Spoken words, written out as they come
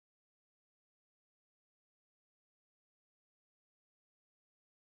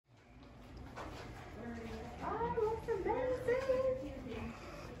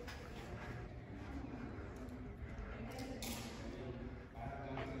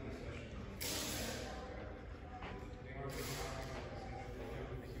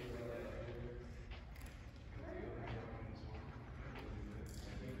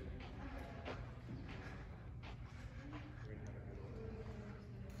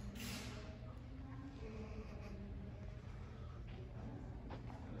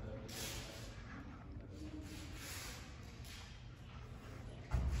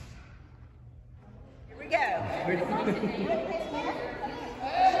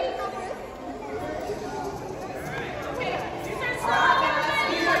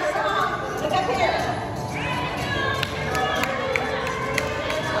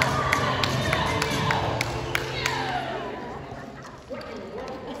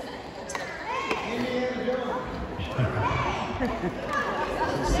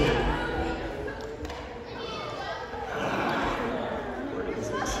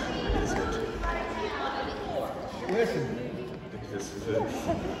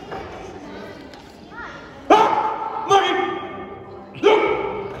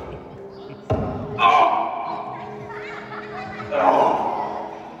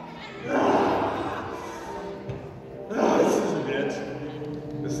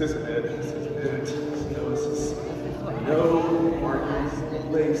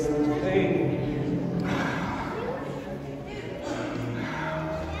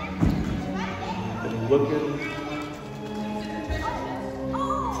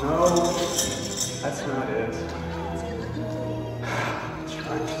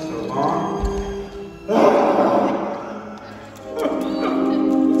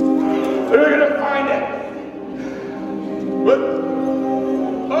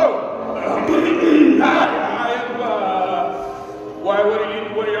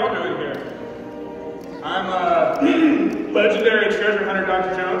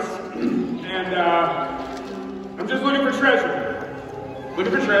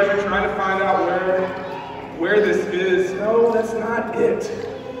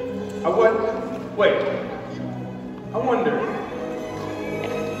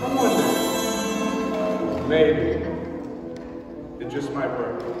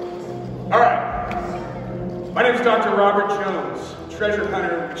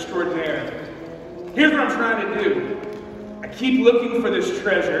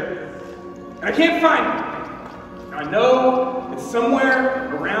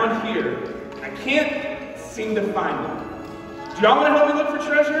Do y'all want to help me look for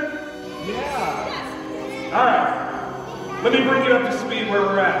treasure? Yeah. All right. Let me bring you up to speed where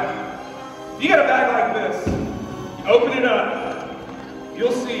we're at. You got a bag like this. You open it up.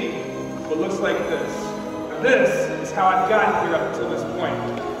 You'll see what looks like this. Now this is how I've gotten here up to this point.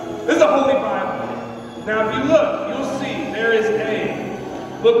 This is a Holy Bible. Now if you look, you'll see there is a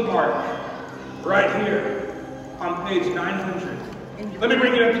bookmark right here on page 900. Let me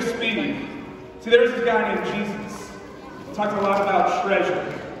bring you up to speed. See, there's this guy named Jesus. Talked a lot about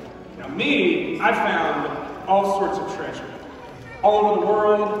treasure. Now me, I found all sorts of treasure. All over the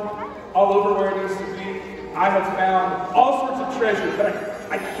world, all over where it needs to be. I have found all sorts of treasure, but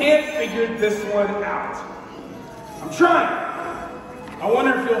I can't figure this one out. I'm trying. I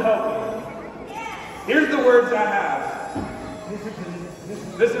wonder if you'll help me. Here's the words I have.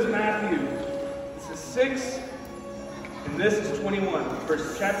 This is Matthew. This is 6, and this is 21.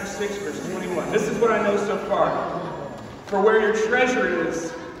 Chapter 6, verse 21. This is what I know so far. For where your treasure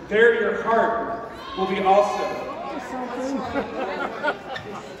is, there your heart will be also.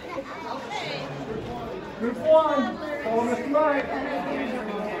 Group 1, follow Mr. Mike.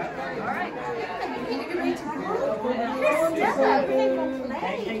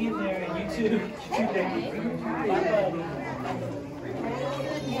 Hang in there, you too.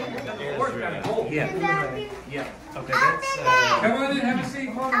 Yeah. Okay, that's. Come on in, have a seat.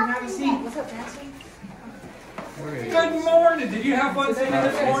 Come on in, have a seat. What's up, Jackson? Good morning. Did you have fun singing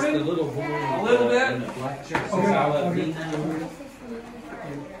this morning? A little bit.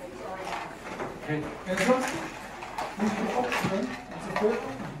 Okay.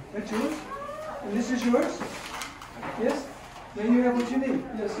 That's yours? And this is yours? Yes? Then you have what you need.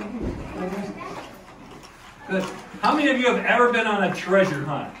 Yes, you do. Good. How many of you have ever been on a treasure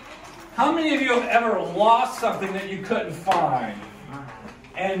hunt? How many of you have ever lost something that you couldn't find?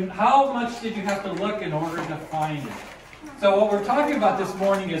 And how much did you have to look in order to find it? So what we're talking about this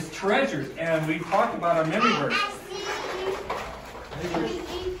morning is treasures, and we talked about our memory verse.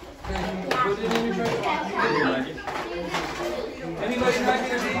 Anybody back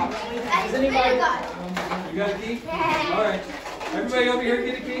here? Does anybody? You got a key? All right. Everybody over here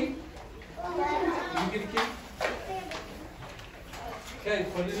get a key? You get a key? Okay,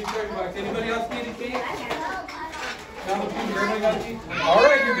 put it in your treasure box. Anybody else need a key? Everybody got a key? All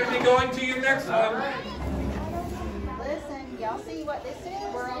right, you're going to be going to your next one. Listen, y'all see what this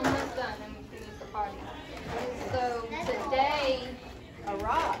is? We're almost done and we finish the party. So today, a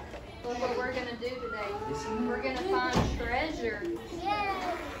rock. Look what we're going to do today. We're going to find treasure.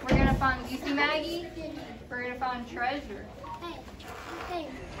 We're going to find, you see Maggie? We're going to find treasure. Hey.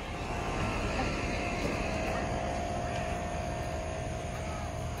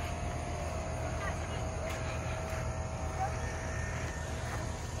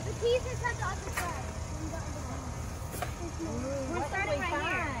 The keys are on the other side. We're starting right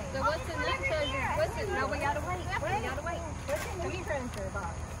here. So what's in this treasure? What's it? No, we gotta wait. We gotta wait. What's in this treasure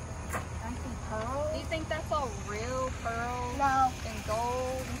box? I see pearls. Do you think that's all real pearls? No. And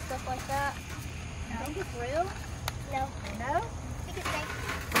gold and stuff like that? You think it's real? No. No? I think it's fake.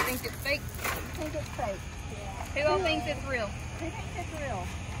 You think it's fake? I think it's fake. Yeah. Who all thinks it's real? Who thinks it's real?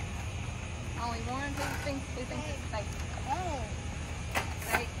 Only one. Who thinks it's fake? Oh.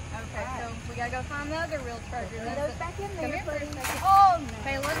 Fake. Okay, so we gotta go find the other real treasure. Put That's those it. back in Come there, here for a please. second. Oh no.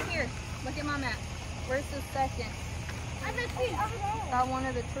 Hey, look here. Look at my map. Where's the second? I'm the tree over there. By one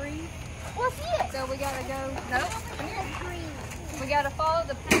of the trees. We'll see it. So we gotta go. Nope. Come here. The tree. We gotta follow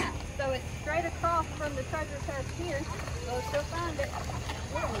the path. So it's straight across from the treasure chest here. So let's go find it.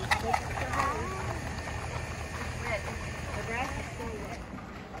 Red. The grass is still wet.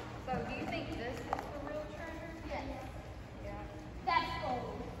 So do you think this is the real treasure? Yes. Yeah. That's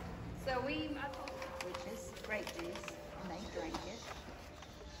gold. So we. Which is grape juice, and they drank it.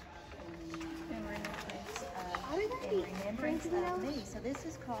 And we're in this place. In remembrance of me. So this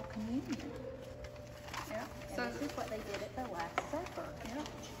is called communion. Yeah. And So this is what they did at the Last Supper. yeah.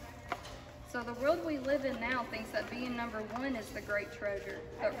 So the world we live in now thinks that being number one is the great treasure.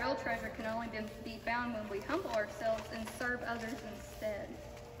 But real treasure can only be found when we humble ourselves and serve others instead.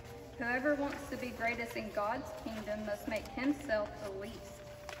 Whoever wants to be greatest in God's kingdom must make himself the least.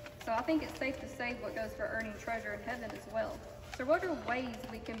 So I think it's safe to say what goes for earning treasure in heaven as well. So what are ways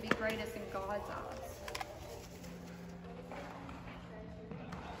we can be greatest in God's eyes?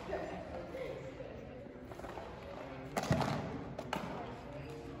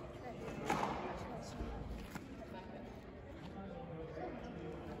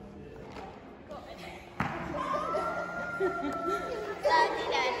 Daddy.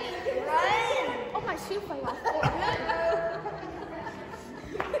 Run. Oh, my shoe fell off.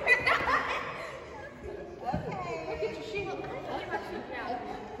 Look at your shoe. Well, something now.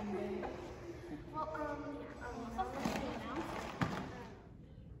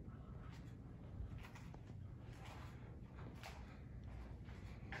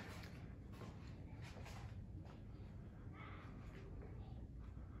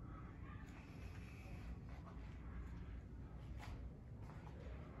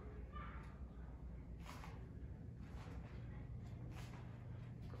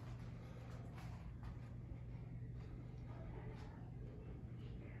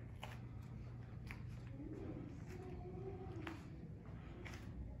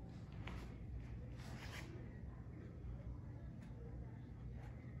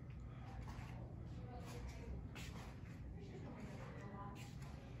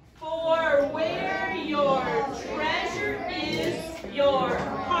 For where your treasure is, your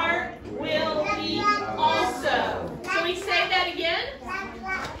heart will be also. Can we say that again?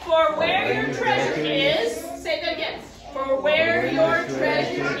 For where your treasure is, say that again. For where your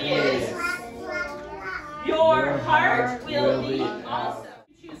treasure is, your heart will be also.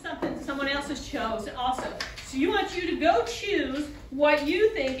 Choose something someone else has chosen also. So you want you to go choose what you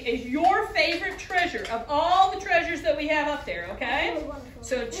think is your favorite treasure of all the treasures that we have up there, okay?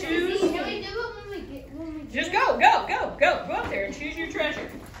 So choose. Can we do it when we Just go up there and choose your treasure.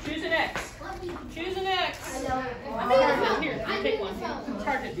 Choose an X. Choose an X. Here, take one. It's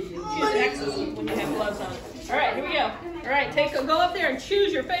hard to choose X's when you have gloves on. All right, here we go. All right, go up there and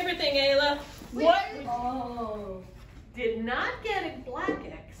choose your favorite thing, Ayla. What did not get a black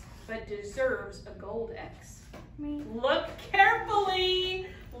X, but deserves a gold X? Look carefully.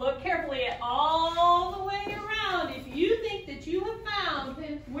 Look carefully at all the way around. If you think that you have found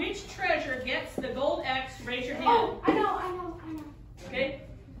which treasure gets the gold X, raise your hand. Oh, I know. Okay?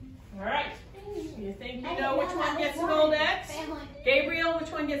 All right. You think you know which one gets the gold X? Gabriel,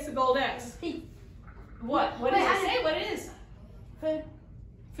 which one gets the gold X? What? What does it say? What it is? Food.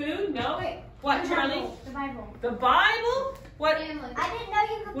 Food? No. Wait. What, Charlie? The Bible. The Bible? What? I didn't know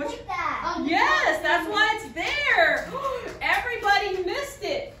you could Which- pick that. Yes, that's why it's there. Everybody missed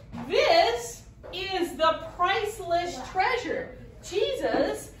it. This is the priceless treasure.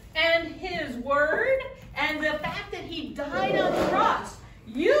 Jesus and his word and the fact that he died on the cross.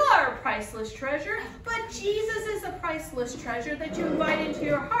 You are a priceless treasure, but Jesus is a priceless treasure that you invite into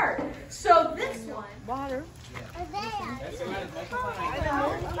your heart. So this one, water.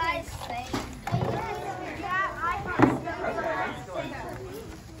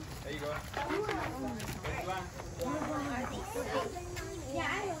 There you go.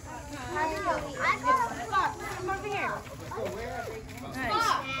 Come over here.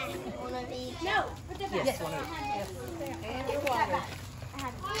 No, put that back. Yes, one of them. And your water.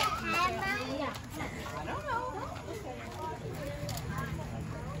 I don't know.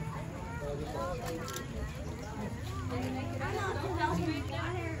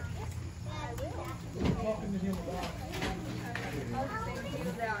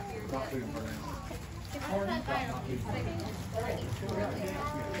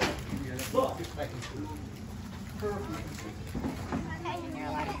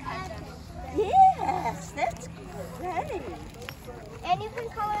 Yes, that's great. And you can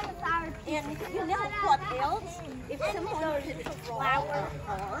color the flower. And you know what else? If someone did a flower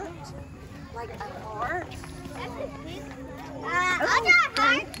heart, like a heart.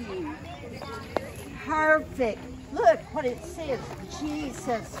 Thank you. Perfect. Look what it says.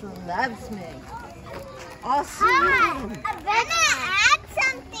 Jesus loves me. Awesome. I'm gonna add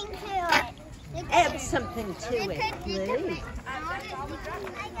something to it. Add something to it, please.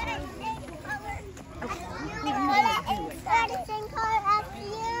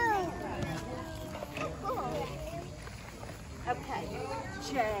 Okay,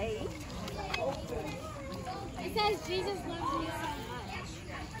 J. It says Jesus loves me so much.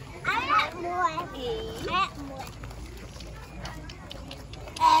 I want more. E. I want more.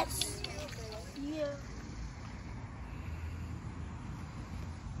 S. U.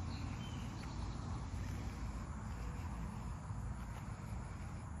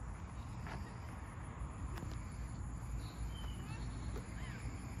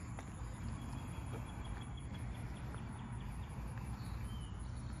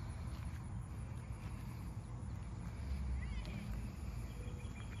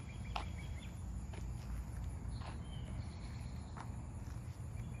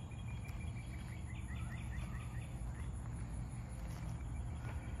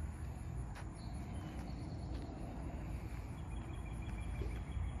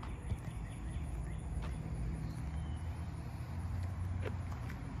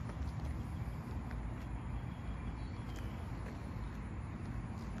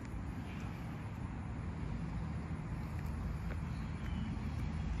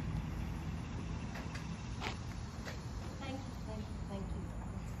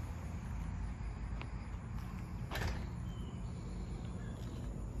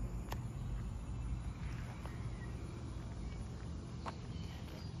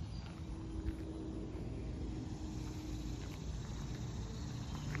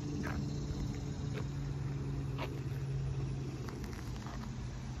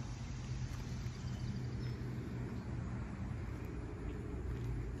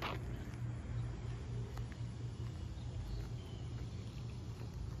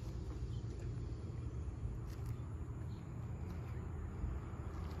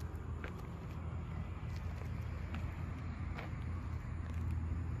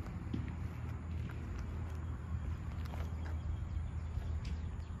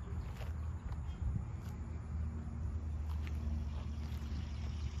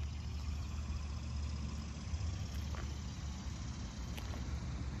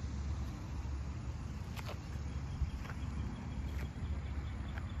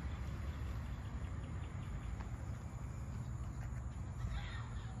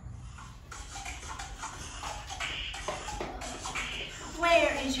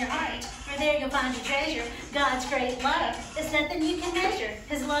 Where is your heart? For there you'll find your treasure. God's great love is nothing you can measure.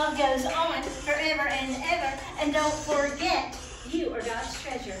 His love goes on forever and ever. And don't forget, you are God's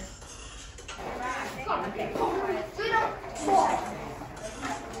treasure.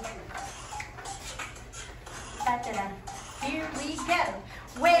 Here we go.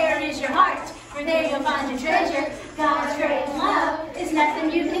 Where is your heart? For there you'll find your treasure. God's great love is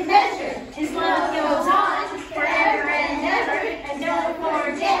nothing you can measure. His love goes on forever and ever. And don't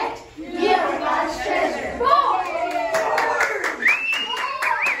forget, you are God's treasure.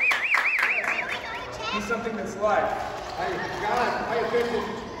 Be something that's life. God, pay attention.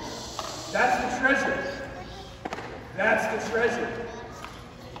 That's the treasure. That's the treasure.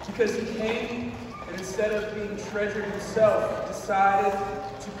 Because he came, and instead of being treasured himself, decided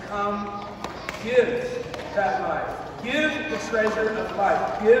to come give that life. Give the treasure of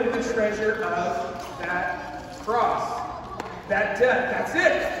life. Give the treasure of that cross. That death. That's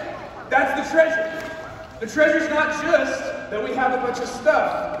it. That's the treasure. The treasure's not just that we have a bunch of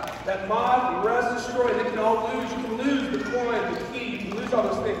stuff that moth, rust, destroy, that can all lose. You can lose the coin, the key, you can lose all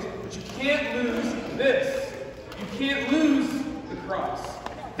those things. But you can't lose this. You can't lose the cross.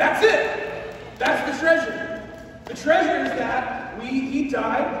 That's it. That's the treasure. The treasure is that he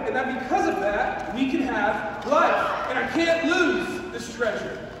died, and that because of that, we can have life. And I can't lose this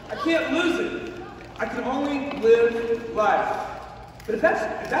treasure. I can't lose it. I can only live life. But if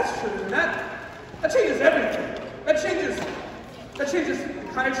that's true, then that changes everything. That changes the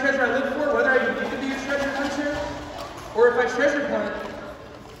kind of treasure I live for, whether I even need to be a treasure hunter, or if I treasure hunt,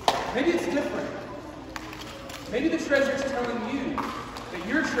 Maybe it's different. Maybe the treasure is telling you that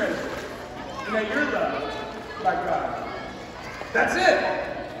you're treasured and that you're loved by God. That's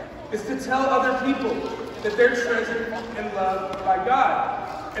it. It's to tell other people that they're treasured and loved by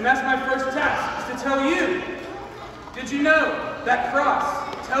God. And that's my first task, is to tell you. Did you know that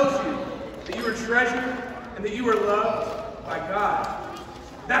cross tells you that you are treasured and that you are loved by God?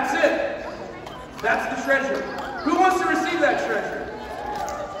 That's it. That's the treasure. Who wants to receive that treasure?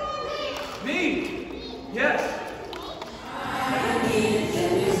 Me. Yes.